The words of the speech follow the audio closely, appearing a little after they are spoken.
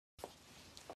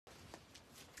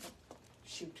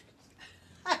shoot.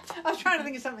 I was trying to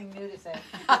think of something new to say.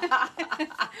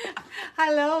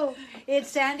 Hello, it's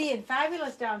Sandy in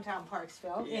fabulous downtown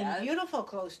Parksville, Yes. in beautiful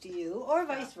close to you, or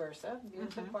vice versa.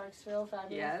 Beautiful Parksville,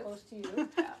 fabulous close to you.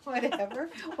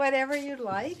 Whatever you'd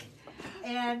like.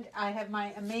 And I have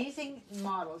my amazing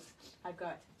models. I've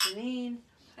got Janine,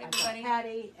 I've got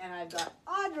Patty, and I've got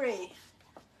Audrey.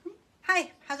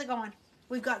 Hi, how's it going?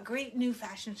 We've got great new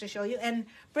fashions to show you. And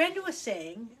Brenda was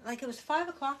saying, like, it was 5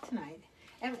 o'clock tonight.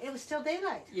 And it was still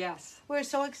daylight. Yes. We're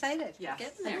so excited. Yes.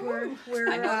 Getting there. We're,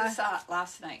 I noticed that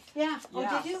last night. Yeah. Oh,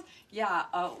 Yes. did you? Yeah.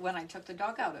 When I took the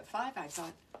dog out at 5, I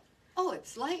thought, oh,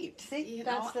 it's late. See, you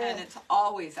that's know, and it's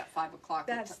always at 5 o'clock.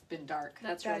 It's been dark.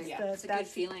 That's right. That's It's a good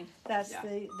feeling. That's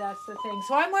the thing.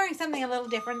 So I'm wearing something a little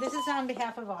different. This is on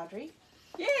behalf of Audrey.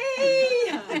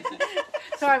 Yay!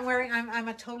 So I'm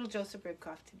a total Joseph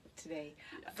Ribkoff today,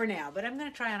 for now. But I'm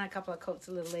going to try on a couple of coats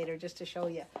a little later just to show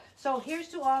you. So here's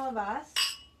to all of us,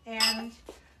 and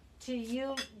to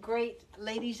you, great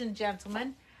ladies and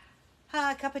gentlemen.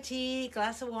 A cup of tea,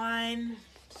 glass of wine,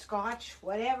 scotch,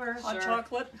 whatever. Hot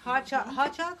chocolate. Hot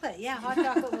chocolate. Yeah, hot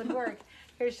chocolate would work.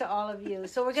 Here's to all of you.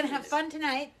 So we're going to have fun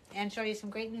tonight and show you some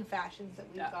great new fashions that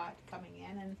we've got coming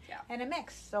in, and a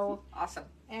mix. So awesome.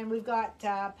 And we've got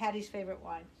Patty's favorite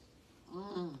wine.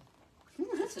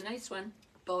 That's a nice one.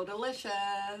 Bo delicious.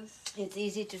 It's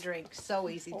easy to drink. So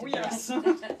easy to drink. Yes. And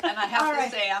I have to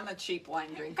say, I'm a cheap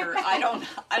wine drinker. I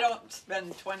don't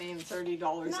spend $20 and $30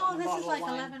 on a bottle of wine. No, this is like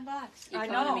 $11. I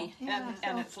know,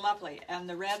 and it's lovely, and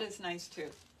the red is nice too.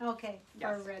 Okay,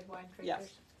 Yes. for red wine drinkers. Yes.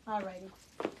 All righty.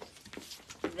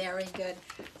 Very good.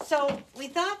 So we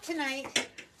thought tonight,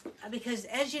 because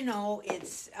as you know,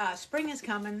 it's spring is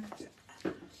coming,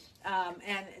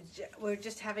 and we're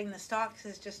just having the stocks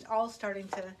is just all starting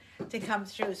to come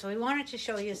through. So we wanted to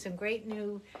show you some great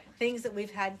new things that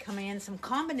we've had come in, some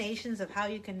combinations of how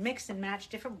you can mix and match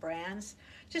different brands,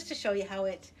 just to show you how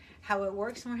it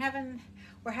works. And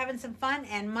we're having some fun.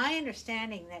 And my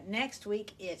understanding that next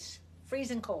week it's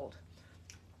freezing cold.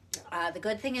 The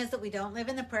good thing is that we don't live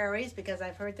in the prairies, because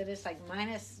I've heard that it's like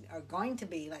going to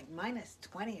be like minus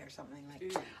 20 or something.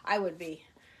 Like I wouldn't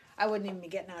even be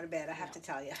getting out of bed, I have to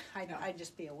tell you. I'd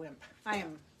just be a wimp. I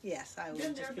am, yes, I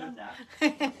would just be.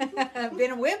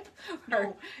 Been a wimp?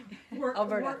 Or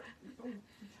Alberta?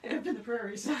 Lived in the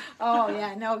prairies. Oh,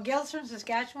 yeah, no, Gil's from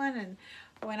Saskatchewan, and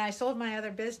when I sold my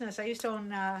other business, I used to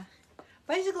own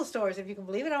bicycle stores, if you can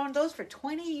believe it. I owned those for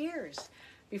 20 years.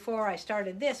 Before I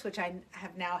started this, which I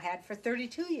have now had for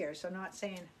 32 years, so not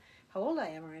saying how old I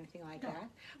am or anything like that.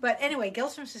 But anyway,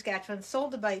 Gil's from Saskatchewan,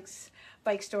 sold the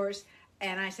bike stores,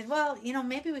 and I said, well, you know,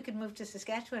 maybe we could move to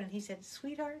Saskatchewan. And he said,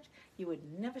 sweetheart, you would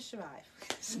never survive.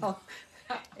 So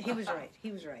he was right.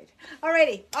 He was right.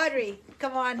 Alrighty, Audrey,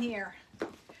 come on here.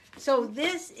 So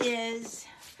this is,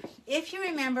 if you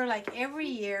remember, like every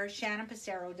year, Shannon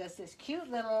Passero does this cute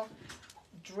little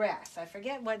dress. I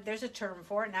forget what, there's a term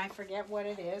for it, and I forget what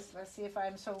it is. Let's see if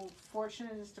I'm so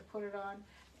fortunate as to put it on.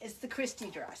 It's the Christie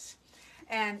dress.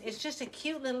 And it's just a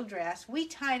cute little dress. We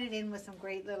tied it in with some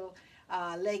great little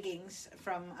leggings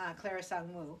from Clara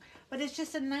Sangmu. But it's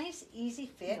just a nice, easy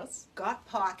fit. Yes. Got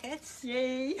pockets.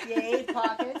 Yay. Yay,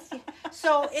 pockets.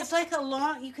 So it's like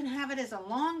you can have it as a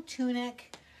long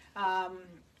tunic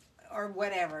or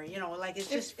whatever, you know, like it's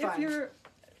just fun. If you're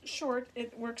short,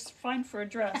 it works fine for a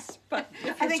dress, but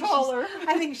if you're taller.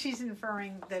 I think she's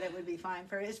inferring that it would be fine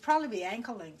for her. It's probably be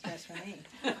ankle length just for me.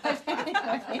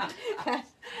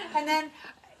 And then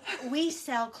we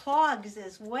sell clogs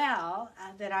as well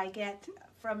that I get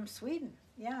from Sweden.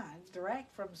 Yeah,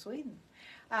 direct from Sweden.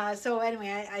 So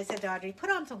anyway, I said to Audrey, put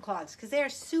on some clogs, because they're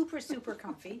super, super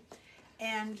comfy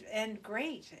and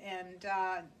great. And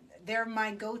they're my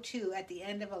go-to at the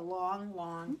end of a long,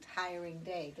 long, tiring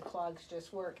day. The clogs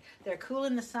just work. They're cool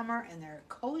in the summer, and they're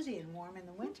cozy and warm in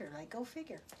the winter. Like, go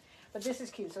figure. But this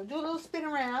is cute. So do a little spin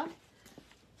around.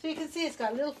 So you can see it's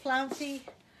got a little flouncy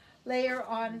layer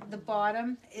on the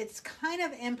bottom. It's kind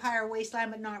of empire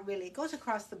waistline, but not really. It goes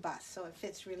across the bust, so it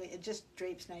fits really. It just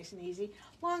drapes nice and easy.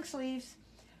 Long sleeves,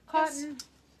 cotton,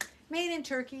 made in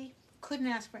Turkey. Couldn't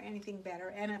ask for anything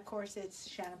better. And, of course, it's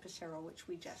Shannon Passero, which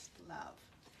we just love.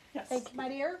 Yes. Thank you, my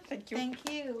dear. Thank you.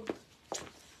 Thank you.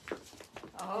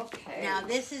 Okay. Now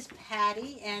this is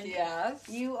Patty, and yes,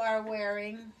 you are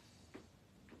wearing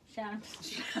Shannon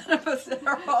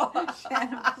Passero.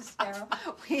 Shannon Passero.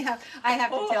 I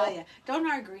have to tell you, don't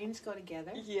our greens go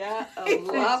together? Yeah,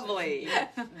 lovely.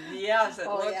 Yes, it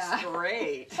looks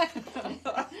great.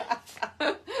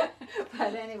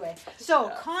 But anyway, so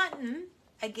cotton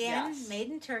again, made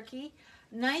in Turkey,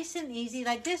 nice and easy.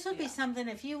 Like this would be something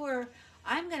if you were.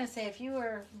 I'm going to say if you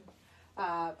were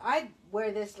I'd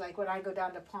wear this like when I go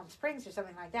down to Palm Springs or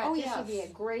something like that. Oh, This yes. would be a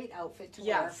great outfit to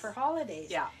wear for holidays.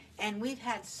 Yeah. And we've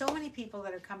had so many people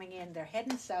that are coming in. They're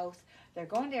heading south. They're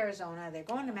going to Arizona. They're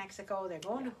going to Mexico. They're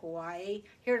going to Hawaii.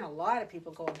 Hearing a lot of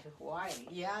people going to Hawaii.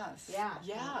 Yes. Yeah.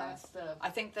 Yeah. That's the. I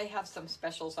think they have some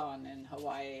specials on in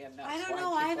Hawaii, and that's I don't why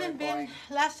know. I people haven't are been. going.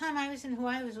 Last time I was in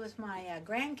Hawaii was with my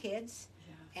grandkids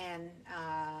and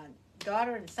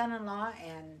daughter and son-in-law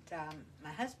and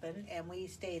my husband, and we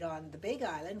stayed on the Big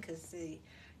Island because the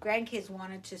grandkids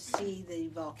wanted to see the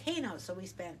volcano. So we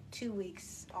spent 2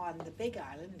 weeks on the Big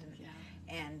Island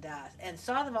and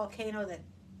saw the volcano that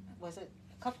was it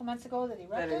a couple months ago that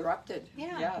erupted. That erupted.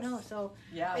 Yeah. Yes. No. So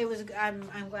Yeah. it was. I'm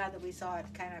glad that we saw it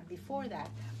kind of before that.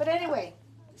 But anyway,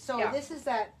 so Yeah. this is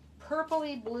that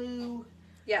purpley blue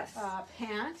Yes.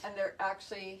 pant And they're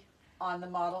actually on the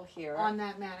model here. on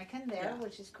that mannequin there, Yeah.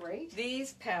 which is great.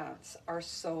 These pants are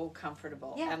so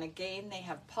comfortable. Yeah. And again, they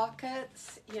have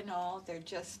pockets, you know, they're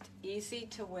just easy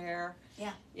to wear.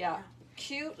 Yeah. Yeah. Yeah.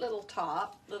 Cute little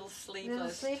top, little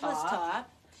sleeveless, Little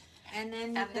top. And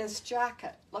then you And can, this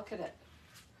jacket, look at it.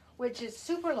 which is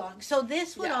super long. So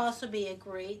this would Yeah. also be a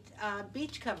great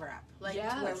beach cover-up, like to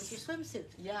wear with your swimsuit.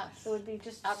 Yes. It would be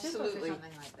just Absolutely. super for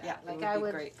something like that. Yeah, like it would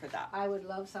be great for that. I would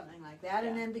love something like that.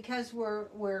 And Yeah. then because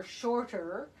we're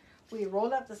shorter, we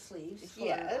rolled up the sleeves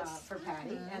Yes. for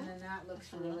Patty, and then that looks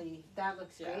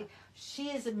Yeah. great. She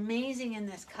is amazing in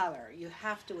this color. You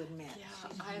have to admit. Yeah,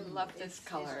 She's- I love this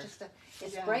color.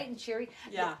 It's Yeah. bright and cheery.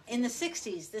 Yeah. In the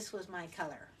 '60s, this was my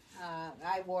color.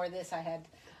 I wore this. I had,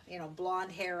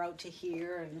 blonde hair out to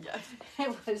here, and Yes.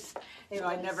 it was. No,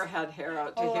 I never had hair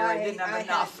out to Oh, here. I didn't have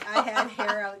enough. I had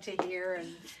hair out to here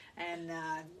and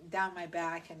down my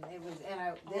back, and it was.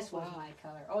 And this was wow. my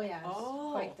color. Oh yeah, it was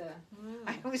Oh. quite the. Mm.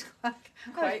 I was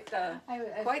Quite the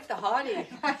I- quite the hottie.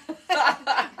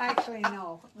 Actually,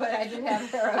 no, but I do have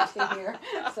hair out to here.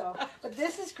 So, but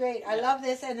this is great. I love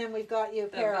this, and then we've got you a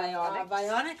The pair Vionics. of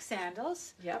Vionic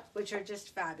sandals. Yep. Which are just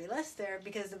fabulous. They're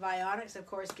because the Vionics, of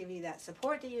course, give you that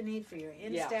support that you need for your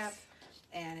instep, Yes.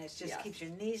 and it just Yes. keeps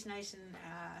your knees nice and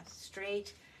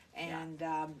straight. And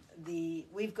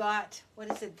we've got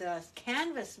the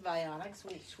canvas Vionics,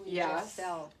 which we Yes. just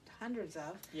sell hundreds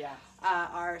of, Yeah.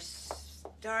 are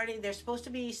starting. They're supposed to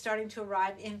be starting to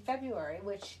arrive in February,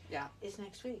 which is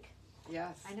next week.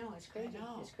 Yes. I know it's crazy.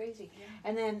 know. It's crazy. Yeah.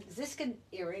 And then Ziska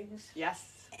earrings.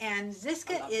 Yes. And I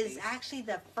Ziska love is these. actually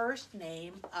the first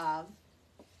name of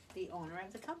the owner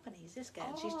of the company, Ziska.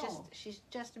 And Oh. she's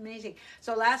just amazing.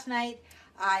 So last night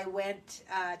I went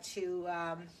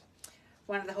to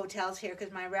one of the hotels here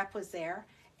because my rep was there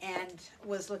and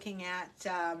was looking at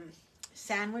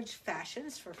sandwich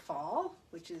fashions for fall,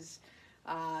 which is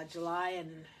July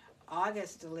and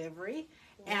August delivery.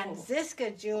 And Whoa.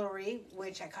 Ziska jewelry,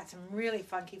 which I got some really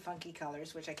funky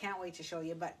colors, which I can't wait to show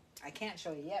you, but I can't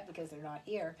show you yet because they're not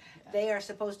here. Yeah. They are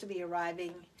supposed to be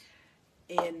arriving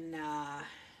in,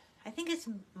 I think it's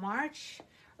March,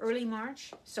 early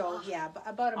March. So yeah,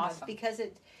 about a month Awesome. because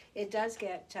it does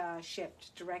get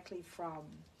shipped directly from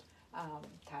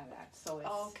Thailand. So it's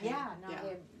Okay. yeah, no,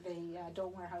 Yeah. they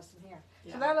don't warehouse them here.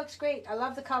 Yeah. So that looks great. I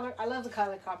love the color. I love the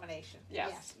color combination.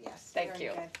 Yes. Yes. Thank very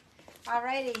you. Good.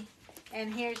 Alrighty,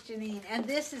 and here's Janine, and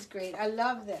this is great. I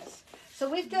love this. So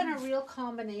we've done a real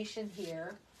combination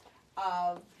here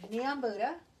of neon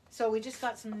Buddha. So we just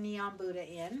got some neon Buddha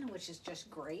in, which is just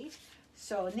great.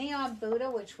 So neon Buddha,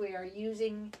 which we are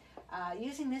using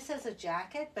this as a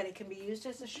jacket, but it can be used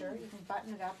as a shirt. You can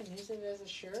button it up and use it as a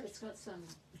shirt. It's got some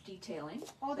detailing.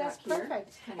 Oh, that's back here. perfect.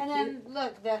 It's kinda And then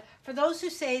look, for those who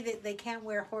say that they can't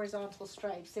wear horizontal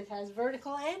stripes, it has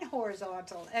vertical and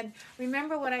horizontal. And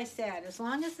remember what I said, as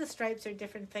long as the stripes are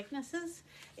different thicknesses,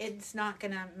 it's not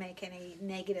going to make any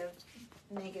negative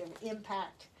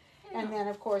impact. And then,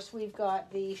 of course, we've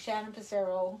got the Shannon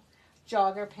Passero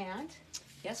jogger pant.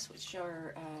 Yes, which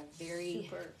are very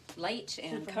Super. light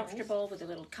and super comfortable with a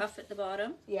little cuff at the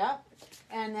bottom. Yep.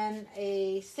 And then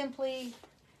a Sympli, is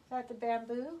that the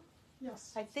bamboo?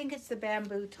 Yes. I think it's the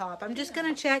bamboo top. I'm just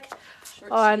going to check.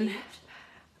 Short On- sleeved.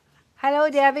 Hello,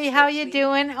 Debbie. How you Sweet.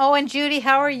 doing? Oh, and Judy,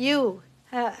 how are you?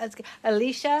 It's good.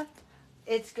 Alicia,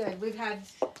 it's good. We've had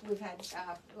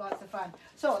lots of fun.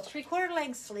 So 3/4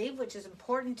 length sleeve, which is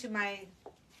important to my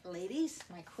ladies,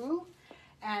 my crew,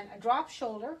 and a drop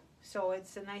shoulder. So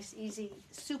it's a nice, easy,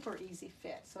 super easy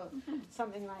fit. So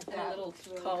something like And that. a little looks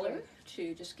really collar good.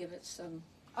 to just give it some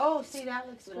Oh, see, that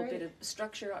looks little great. bit of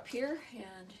structure up here,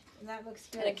 and That looks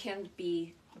it good. can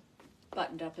be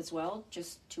buttoned up as well,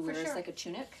 just to For wear sure. as like a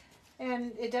tunic.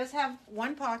 And it does have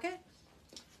one pocket,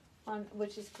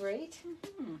 which is great.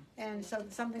 Hmm. And so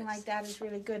something like that is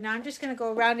really good. Now I'm just going to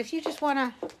go around. If you just want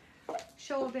to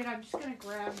show a bit. I'm just going to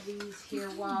grab these here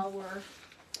while we're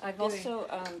I've doing- also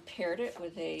paired it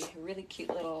with a really cute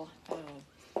little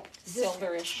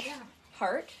silverish Yeah.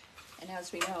 heart. And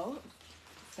as we know,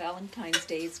 Valentine's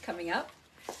Day is coming up.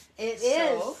 It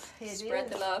So is. spread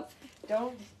the love.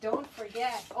 Don't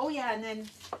forget. Oh yeah, and then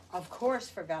of course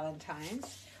for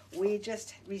Valentine's, we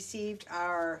just received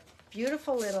our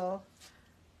beautiful little.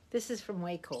 This is from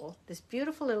Waycole. This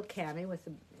beautiful little cami with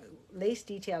the lace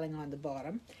detailing on the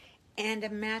bottom, and a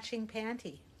matching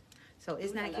panty. So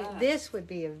isn't that cute? This would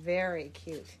be a very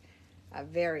cute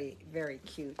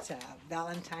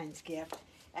Valentine's gift.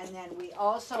 And then we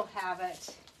also have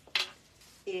it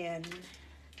in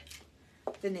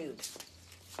the nude,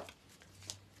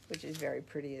 which is very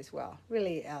pretty as well.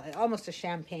 Really, almost a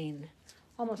champagne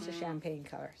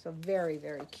color. So very,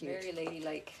 very cute. Very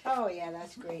ladylike. Oh yeah,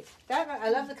 that's great. That I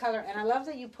love the color, and I love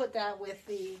that you put that with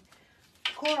the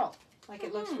coral. Like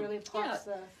it looks really pops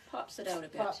Pops it out a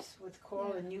bit. pops with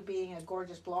coral, and you being a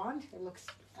gorgeous blonde, it looks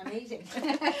amazing.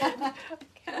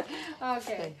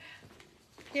 Okay,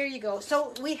 here you go.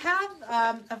 So we have,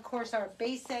 of course, our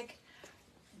basic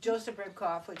Joseph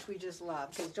Ribkoff, which we just love,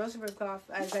 because Joseph Ribkoff,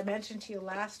 as I mentioned to you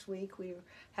last week, we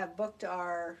have booked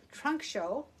our trunk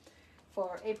show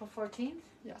for April 14th,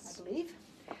 Yes. I believe.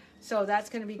 So that's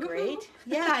going to be great.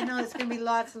 Yeah, I know it's going to be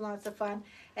lots and lots of fun.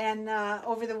 And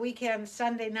over the weekend,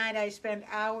 Sunday night, I spent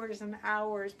hours and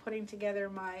hours putting together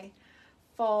my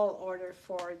fall order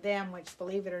for them, which,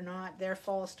 believe it or not, their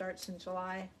fall starts in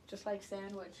July, just like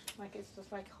Sandwich. Like, it's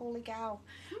just like, holy cow.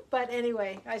 But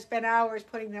anyway, I spent hours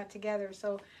putting that together,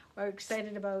 so we're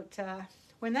excited about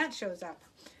when that shows up.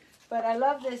 But I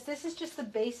love this. This is just the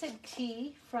basic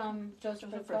tee from Joseph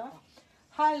Ribkoff.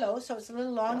 High-low, so it's a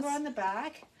little longer on the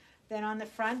back than on the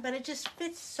front, but it just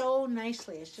fits so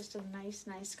nicely. It's just a nice,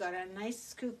 got a nice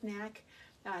scoop neck,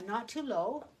 not too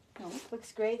low. No.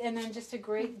 Looks great, and then just a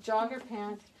great jogger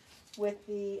pant with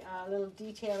the little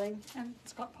detailing. And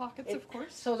it's got pockets, of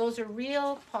course. So those are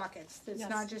real pockets. It's Yes.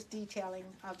 not just detailing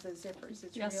of the zippers.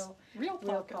 It's Yes, real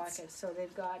real pockets. pockets. So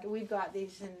we've got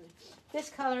these in this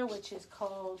color, which is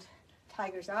called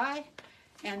Tiger's Eye,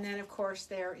 and then of course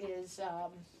there is.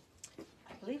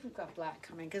 I believe we've got black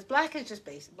coming, because black is just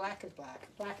basic. Black is black.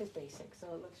 Black is basic, so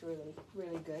it looks really,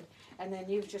 really good. And then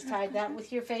you've just tied that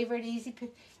with your favorite easy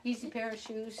pair of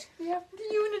shoes. Yep,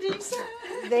 the Unities.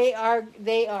 They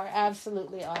are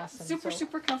absolutely awesome.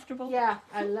 Super comfortable. Yeah,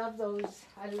 I love those.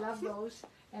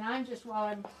 And I'm just, while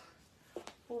I'm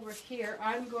over here,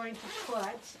 I'm going to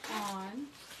put on,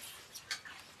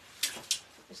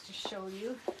 just to show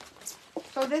you.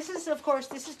 So this is, of course,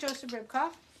 Joseph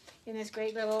Ribkoff. In this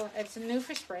great little, it's new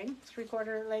for spring,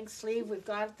 3/4 length sleeve. We've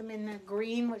got them in the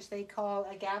green, which they call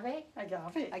agave.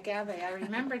 Agave, I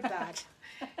remembered that.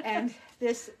 And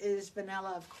this is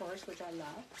vanilla, of course, which I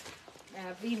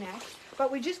love. V-neck.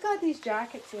 But we just got these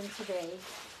jackets in today,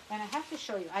 and I have to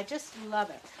show you. I just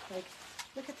love it. Like,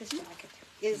 look at this jacket.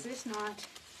 Is this not?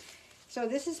 So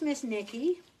this is Miss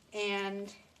Nikki,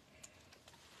 and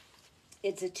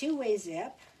it's a two-way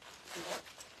zip.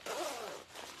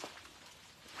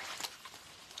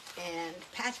 And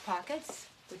patch pockets,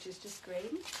 which is just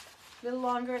great. A little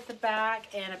longer at the back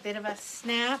and a bit of a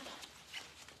snap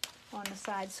on the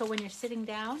side. So when you're sitting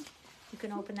down, you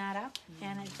can open that up,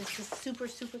 and it just is super,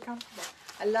 super comfortable.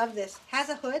 I love this. Has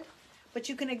a hood, but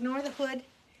you can ignore the hood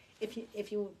if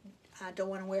you don't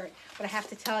want to wear it. But I have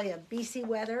to tell you, BC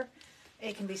weather,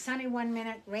 it can be sunny 1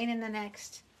 minute, rain in the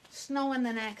next, snow in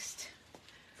the next.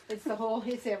 It's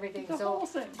everything. The whole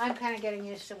thing. I'm kind of getting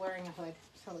used to wearing a hood.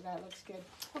 So that looks good.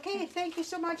 Okay, thank you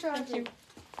so much, Audrey. Thank you.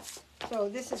 So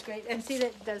this is great. And see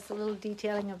that does the little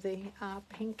detailing of the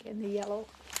pink and the yellow.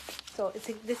 So this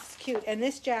is cute. And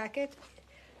this jacket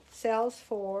sells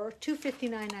for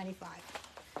 $259.95.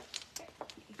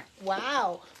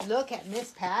 Wow, look at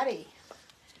Miss Patty.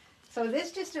 So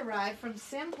this just arrived from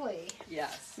Sympli.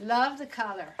 Yes. Love the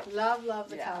color. Love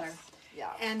the color.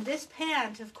 Yeah. And this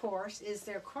pant, of course, is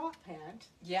their crop pant.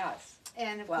 Yes.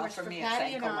 And of Well, course, for for me, it's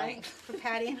Patty and ankle I, length.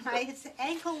 it's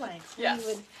ankle length.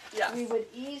 Yes. Yes. We would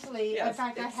easily. In Yes,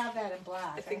 fact, I it's- have that in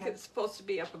black. I think it's supposed to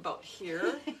be up about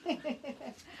here.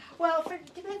 Well,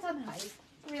 depends on height,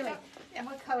 really. Yeah. And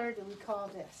what color do we call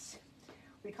this?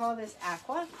 We call this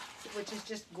aqua, which is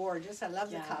just gorgeous. I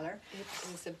love the color.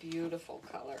 It is a beautiful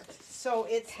color. So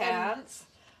it's Pants,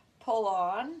 pull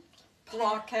on,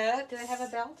 pocket. Do they have a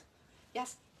belt?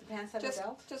 Yes. The pants have Just, a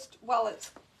belt,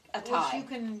 it's a which tie. you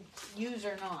can use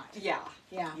or not. Yeah.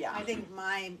 Yeah. Yeah. I think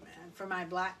for my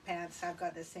black pants, I've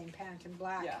got the same pant in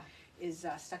black. Yeah. Is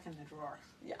stuck in the drawer.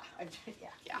 Yeah.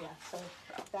 Yeah. So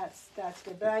that's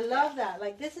good. But I love that.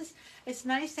 Like it's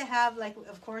nice to have, like,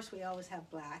 of course we always have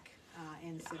black.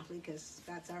 in Sympli, because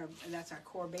that's our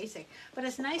core basic. But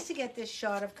it's nice to get this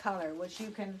shot of color, which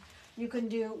you can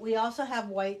do. We also have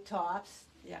white tops.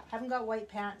 Yeah. Haven't got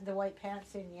the white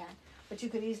pants in yet, but you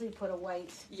could easily put a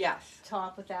white Yes.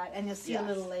 top with that. And you'll see a Yes.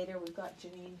 little later, we've got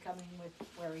Janine coming with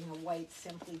wearing a white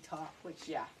Sympli top, which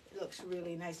Yeah. looks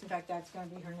really nice. In fact, that's going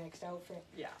to be her next outfit.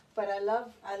 Yeah. But I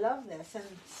love this, and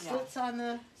slits on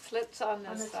the slits on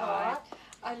the side. top.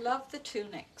 I love the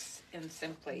tunics in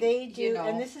Sympli. They do, You know.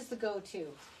 and this is the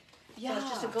go-to. Yeah. So it's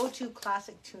just a go-to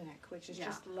classic tunic, which is Yeah.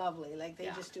 just lovely. Like they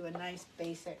Yeah. just do a nice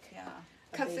basic. Yeah. a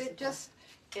Because basic it just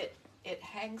it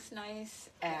hangs nice,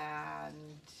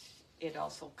 and it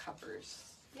also covers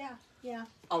Yeah, yeah.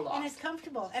 a lot. And it's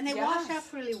comfortable, and they wash Yes.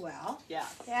 up really well. Yeah.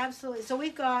 Absolutely. So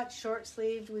we've got short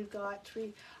sleeved. We've got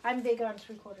I'm big on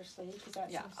 3/4 sleeve because that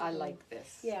Yeah. seems to I be- like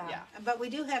this. Yeah. Yeah. But we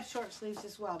do have short sleeves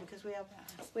as well because we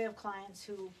have clients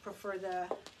who prefer the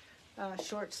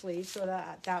short sleeve, so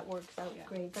that works out Yeah.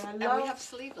 great. But I And love we have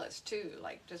sleeveless too,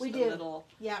 like just We a do. little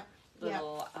yeah,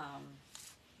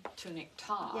 tunic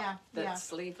top Yeah, that's yeah.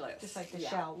 sleeveless. just like the Yeah.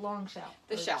 shell, long shell.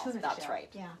 The or shell, tunic that's shell. right.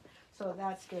 Yeah. So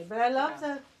that's good. But I love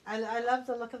Yeah. I love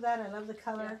the look of that. I love the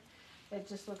color. It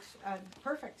just looks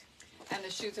perfect. And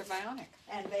the shoes are Vionic.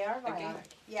 And they are Again. Vionic.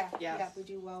 Yeah. Yes. Yeah. We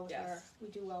do well with Yes.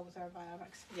 our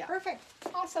Vionics. Yeah. Perfect.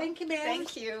 Awesome. Thank you, ma'am.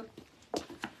 Thank you.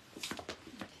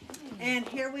 And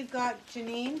here we've got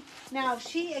Janine. Now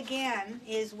she again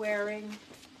is wearing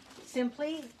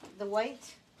Sympli the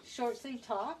white short sleeve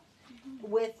top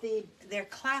with their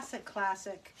classic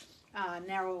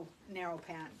narrow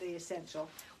pant, the essential,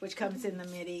 which comes in the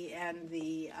midi and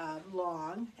the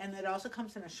long, and it also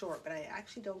comes in a short. But I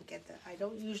actually don't get I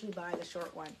don't usually buy the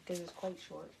short one because it's quite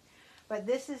short. But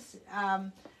this is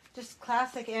just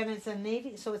classic, and it's a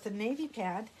navy, so it's a navy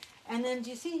pant. And then do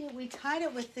you see we tied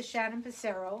it with the Shannon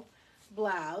Passero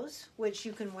blouse, which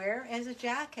you can wear as a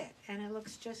jacket, and it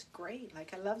looks just great.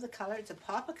 Like I love the color. It's a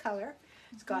pop of color.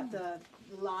 It's got the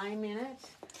lime in it.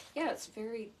 Yeah, it's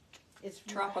very It's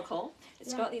tropical.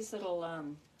 It's Yeah. got these little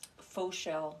faux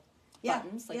shell Yeah,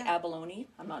 buttons, like yeah. abalone.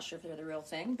 I'm not sure if they're the real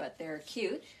thing, but they're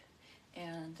cute.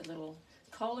 And the little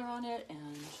collar on it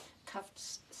and cuffed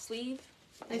sleeve.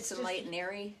 It's It's just- light and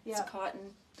airy. yeah. It's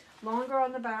cotton. Longer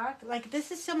on the back. Like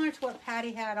this is similar to what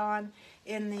Patty had on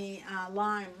in the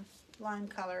lime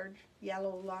colored,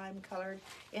 yellow lime colored,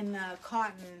 in the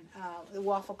cotton, the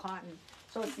waffle cotton.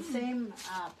 So it's the same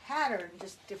pattern,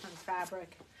 just different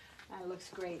fabric. It looks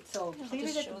great. So Yeah, pleated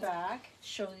just at show the the- back.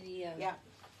 Show the Yeah.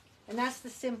 And that's the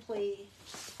Sympli.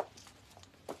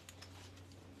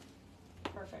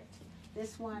 Perfect.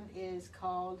 This one is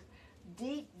called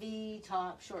Deep V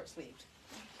Top Short Sleeved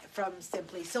from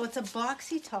Sympli. So it's a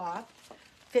boxy top.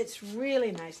 Fits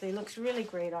really nicely. Looks really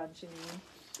great on Janine.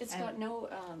 It's And- got no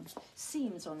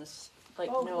seams on this, like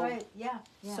Oh, no. right. Yeah.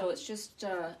 Yeah. So it's just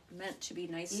meant to be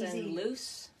nice Easy. and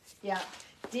loose. Yeah,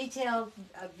 detailed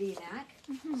V-neck.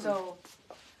 So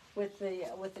with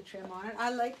the trim on it,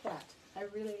 I like that. I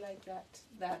really like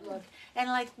that look. And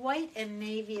like white and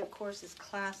navy, of course, is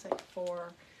classic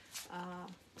for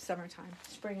summertime,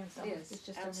 spring and summer. It is, It's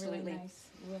just absolutely. a really nice.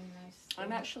 I'm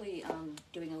thing. actually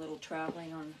doing a little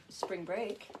traveling on spring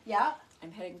break. Yeah.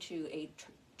 I'm heading to a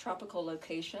tropical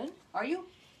location Are you?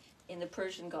 in the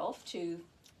Persian Gulf to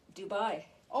Dubai.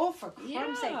 Oh, for crumb's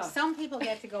Yeah. sake! Some people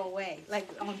get to go away, like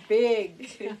on big,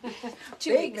 2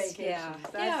 big weeks. vacations. Yeah,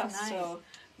 That's yeah. nice. So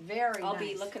Very I'll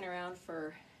nice. be looking around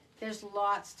for There's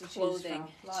lots to choose clothing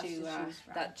from. Lots to to choose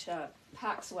from. that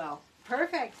packs well.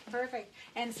 Perfect.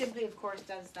 And Sympli, of course,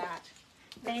 does that.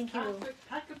 Thank you.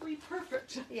 Practically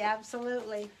perfect. Yeah,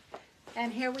 absolutely.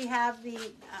 And here we have the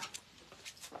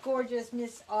gorgeous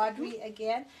Miss Audrey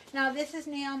again. Now this is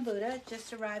Neon Buddha,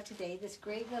 just arrived today. This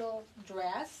great little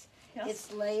dress. Yes.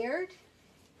 It's layered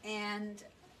and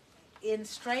in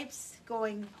stripes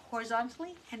going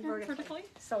horizontally and vertically.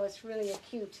 So it's really a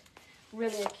cute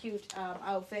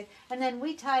outfit. And then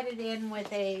we tied it in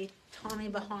with a Tommy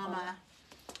Bahama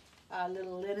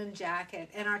little linen jacket.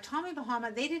 And our Tommy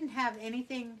Bahama, they didn't have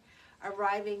anything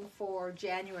arriving for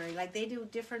January. Like they do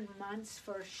different months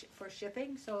for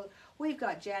shipping. So we've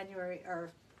got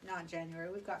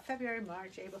we've got February,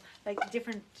 March, April, like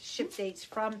different ship dates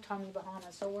from Tommy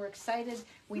Bahama. So we're excited.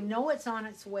 We know it's on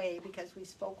its way because we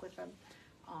spoke with them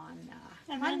on And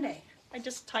then Monday. I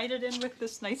just tied it in with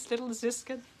this nice little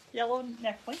Ziska yellow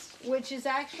necklace. Which is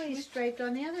actually striped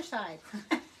on the other side.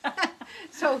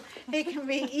 So it can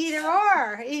be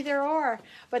either or.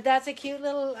 But that's a cute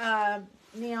little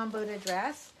neon Buddha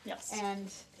dress. Yes.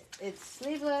 And it's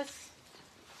sleeveless.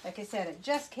 Like I said, it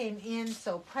just came in,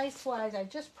 so price-wise, I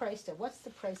just priced it. What's the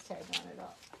price tag on it,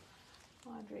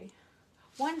 Audrey?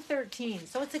 $113.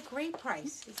 So it's a great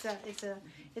price. It's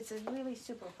a really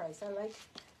super price. I like.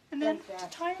 And then Like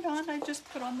that. to tie it on, I just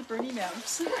put on the Bernie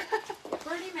Mavs.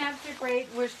 Birdie maps are great.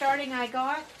 We're starting. I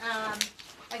got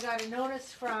a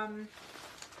notice from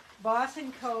Boss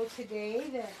 & Co. today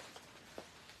that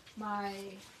my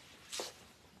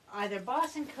either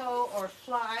Boss & Co. or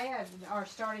Fly are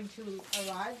starting to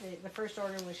arrive. The first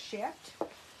order was shipped,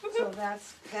 so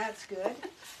that's good.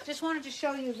 Just wanted to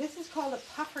show you. This is called a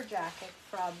puffer jacket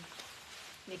from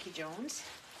Nikki Jones,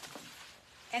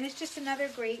 and it's just another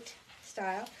great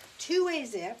style. Two-way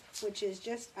zip, which is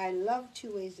just, I love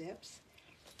two-way zips.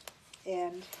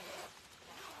 And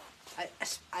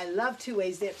I love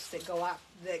two-way zips that go up,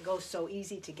 that go so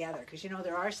easy together. Because, you know,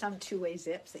 there are some two-way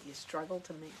zips that you struggle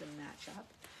to make them match up.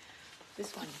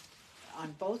 This one,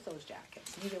 on both those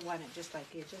jackets, neither one, it just like,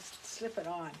 you just slip it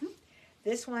on.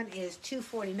 This one is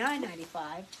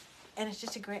 $249.95. And it's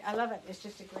just a great, I love it. It's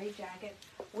just a great jacket.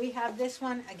 We have this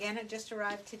one, again, it just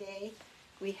arrived today.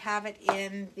 We have it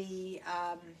in the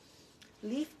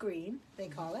leaf green, they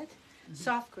call it,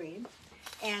 soft green,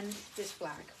 and this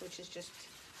black, which is just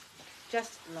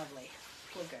lovely.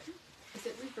 We're good. Is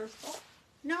it reversible?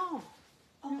 No,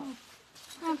 Oh,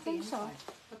 I don't think so.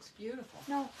 looks beautiful.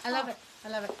 No, I love it. I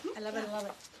love it. I love it. I love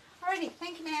it. Alrighty,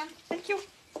 thank you, ma'am. Thank you.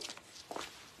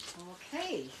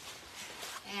 Okay,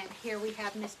 and here we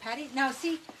have Miss Patty. Now,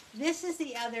 see, this is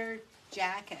the other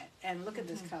jacket, and look at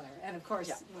this color. And of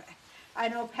course, I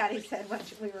know Patty said when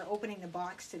we were opening the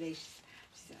box today, she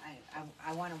said,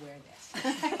 I want to wear this.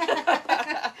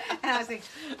 And I was like,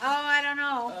 oh, I don't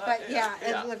know. But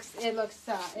it looks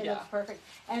perfect.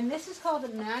 And this is called the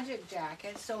Magic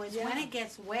Jacket. So it's when it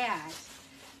gets wet,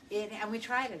 and we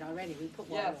tried it already. We put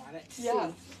water on it to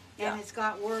see. And it's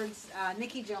got words,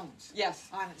 Nikki Jones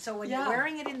on it. So when you're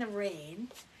wearing it in the rain,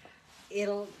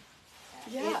 it's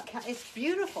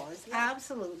beautiful. It's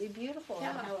absolutely beautiful.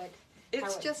 How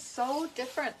It's just so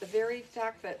different. The very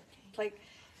fact that, like,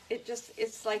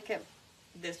 it's like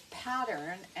this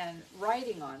pattern and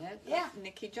writing on it. Like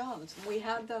Nikki Jones. We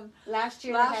had them last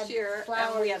year,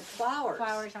 and we had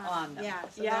flowers on them. Yeah,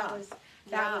 so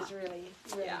that was really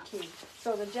cute.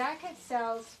 So the jacket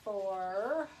sells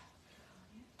for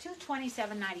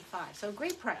 $227.95. So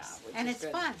great price, and it's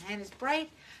fun and it's bright.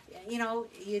 You know,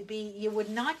 you would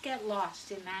not get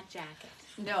lost in that jacket.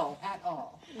 No, at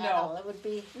all. No, at all. It would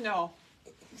be no.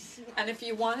 And if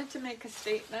you wanted to make a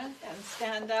statement and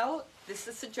stand out, this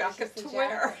is the jacket to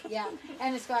wear. Yeah,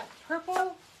 and it's got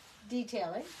purple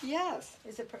detailing. Yes.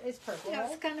 It's purple. Yeah,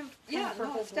 right? it's kind of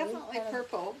purple it's definitely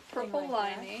purple like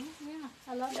lining. That. Yeah,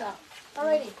 I love that.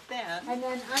 Alrighty. And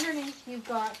then underneath you've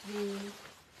got the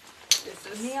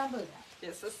neon Buddha.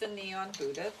 This is the neon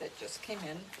Buddha that just came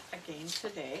in again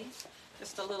today.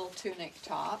 Just a little tunic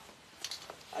top.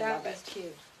 I love it.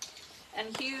 Cute.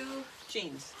 And Hue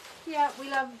jeans. Yeah, we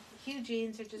love Hue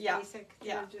jeans. They're just basic.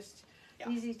 Yeah. They're just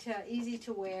easy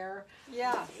to wear.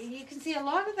 Yeah. You can see a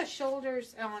lot of the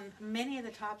shoulders on many of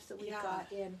the tops that we've got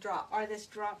in are this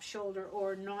drop shoulder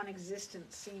or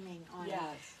non-existent seaming on it.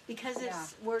 Because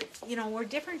we're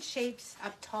different shapes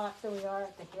up top than we are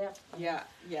at the hip. Yeah.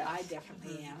 I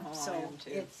definitely am. Oh, so I am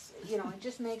too. it's it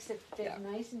just makes it fit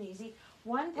nice and easy.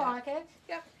 One pocket.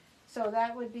 Yep. So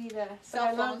that would be the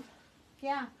cell phone.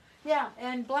 Yeah,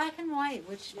 and black and white,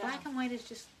 which black and white is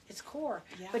just, it's core.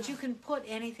 Yeah. But you can put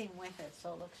anything with it,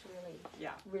 so it looks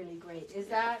really great. Is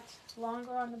that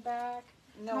longer on the back?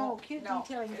 No, cute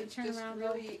detailing. You turn around.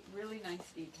 Really nice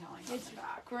detailing on the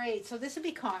back. Great. So this would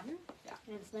be cotton. Yeah.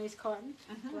 And it's nice cotton.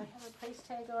 Do I have a price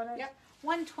tag on it? Yep.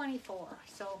 $124.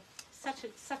 So such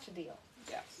a deal.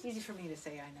 Yes. Easy for me to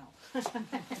say, I know.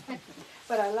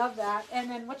 But I love that.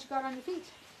 And then what you got on your feet?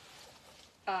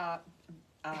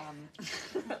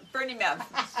 Bernie Mev,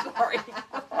 sorry.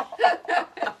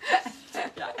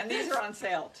 And these are on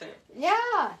sale too.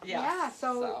 Yeah.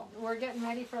 So we're getting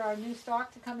ready for our new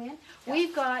stock to come in. Yeah.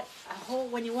 We've got a whole,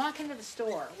 when you walk into the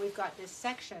store, we've got this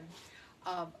section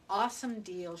of awesome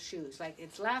deal shoes. Like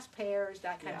it's last pairs,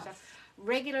 that kind of stuff.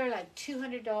 Regular like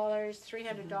 $200,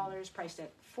 $300, priced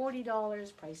at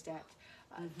 $40, priced at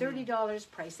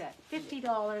 $30, priced at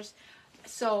 $50.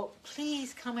 So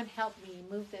please come and help me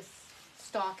move this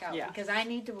stock out because I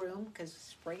need the room because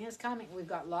spring is coming. We've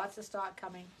got lots of stock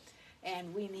coming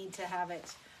and we need to have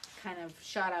it kind of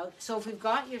shot out. So if we've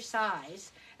got your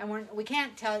size and we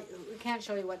can't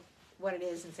show you what it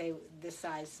is and say this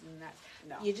size and that.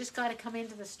 No. You just got to come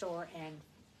into the store and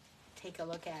take a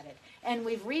look at it. And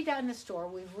we've redone the store.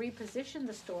 We've repositioned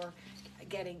the store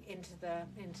getting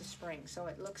into spring. So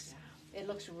it looks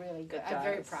really good. I'm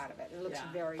very proud of it. It looks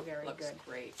very, very good. Looks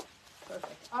great.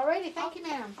 Perfect. Alrighty, thank you,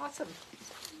 ma'am. Awesome.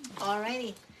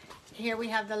 Alrighty. here we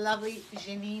have the lovely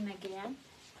Janine again.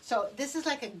 So this is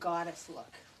like a goddess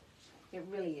look. It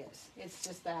really is. It's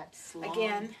just that. Long,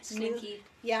 Again, new, slinky.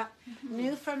 yeah,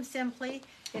 new from Sympli.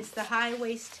 It's the high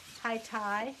waist, high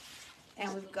tie,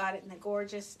 and we've got it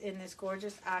in this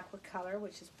gorgeous aqua color,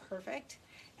 which is perfect.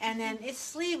 And then it's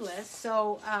sleeveless,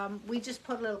 so we just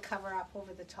put a little cover up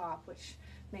over the top, which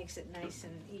makes it nice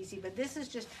and easy. But this is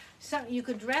just you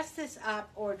could dress this up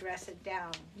or dress it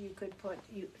down. You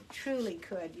truly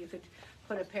could. You could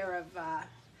put a pair of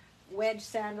wedge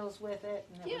sandals with it,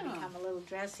 and it would become a little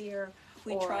dressier.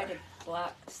 We tried a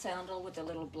black sandal with a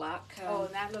little black oh,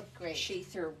 and that looked great.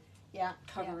 sheath or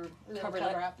cover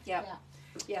up. Yeah.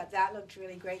 Yeah, that looked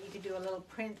really great. You could do a little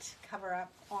print cover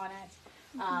up on it.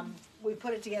 We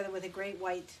put it together with a great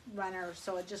white runner,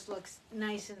 so it just looks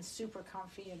nice and super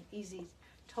comfy and easy,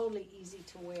 totally easy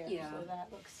to wear. Yeah. So that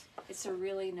looks. It's a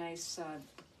really nice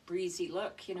breezy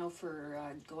look, for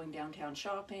going downtown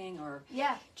shopping or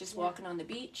just walking on the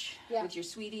beach with your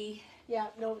sweetie. Yeah,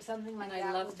 no, something like and that.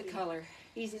 I love the color.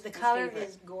 Easy. The My color favorite.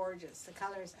 is gorgeous. The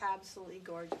color is absolutely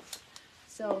gorgeous.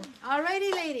 So,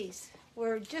 alrighty, ladies,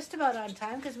 we're just about on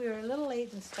time because we were a little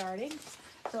late in starting.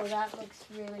 So that looks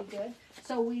really good.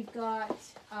 So we've got.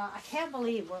 I can't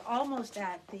believe we're almost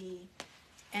at the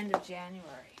end of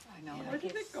January. I know. Where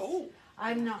did it go?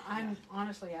 I'm not.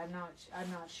 Honestly, I'm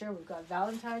not sure. We've got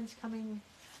Valentine's coming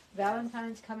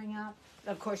up.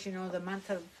 Of course, the month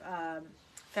of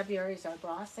February is our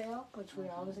bra sale, which we're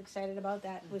always excited about.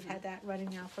 That we've had that running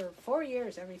now for 4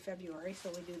 years every February, so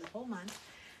we do the whole month,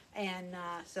 and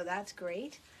so that's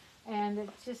great. And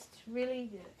it's just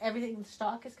really everything. The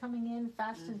stock is coming in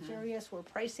fast and furious. We're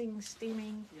pricing,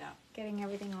 steaming, getting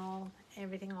everything all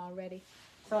ready.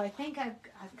 So I think I've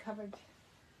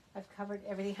covered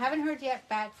everything. Haven't heard yet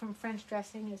back from French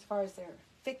Dressing as far as their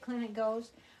fit clinic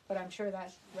goes, but I'm sure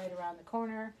that's right around the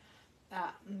corner.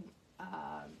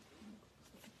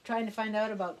 Trying to find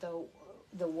out about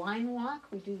the wine walk.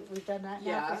 We've done that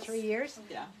now for 3 years.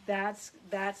 Yeah. That's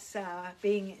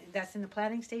in the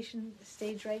planning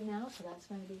stage right now, so that's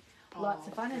going to be lots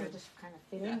of fun, and it'll just kind of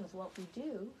fit in with what we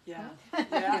do. Yeah.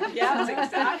 Yes,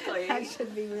 exactly. That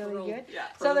should be really good. Yeah.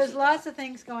 So there's lots of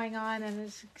things going on, and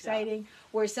it's exciting.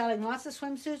 We're selling lots of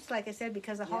swimsuits, like I said,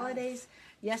 because of holidays.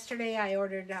 Yesterday I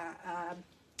ordered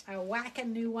a whack of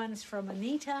new ones from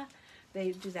Anita.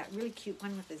 They do that really cute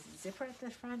one with the zipper at the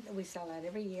front. We sell that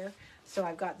every year. So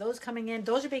I've got those coming in.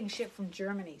 Those are being shipped from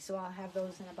Germany, so I'll have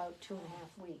those in about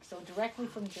 2.5 weeks. So directly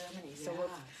from Germany. So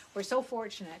we're so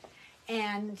fortunate.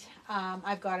 And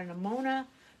I've got an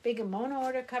big Amona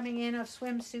order coming in of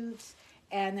swimsuits.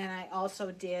 And then I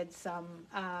also did some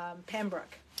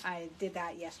Pembroke. I did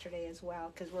that yesterday as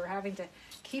well, because we're having to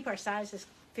keep our sizes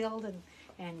filled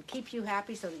and keep you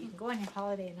happy so that you can go on your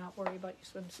holiday and not worry about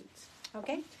your swimsuits.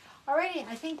 Okay? Alrighty,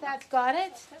 I think that's got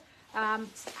it.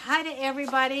 Hi to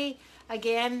everybody.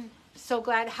 Again, so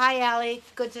glad. Hi, Allie.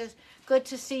 Good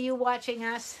to see you watching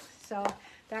us. So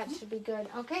that should be good.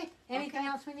 Okay. Anything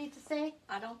else we need to say?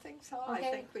 I don't think so. Okay.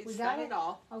 I think we We said got it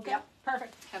all. Okay. Yep.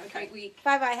 Perfect. Have a great week.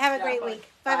 Bye bye. Have a Yeah, great bye. week.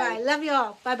 Bye bye. Bye. Love you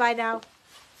all. Bye bye now.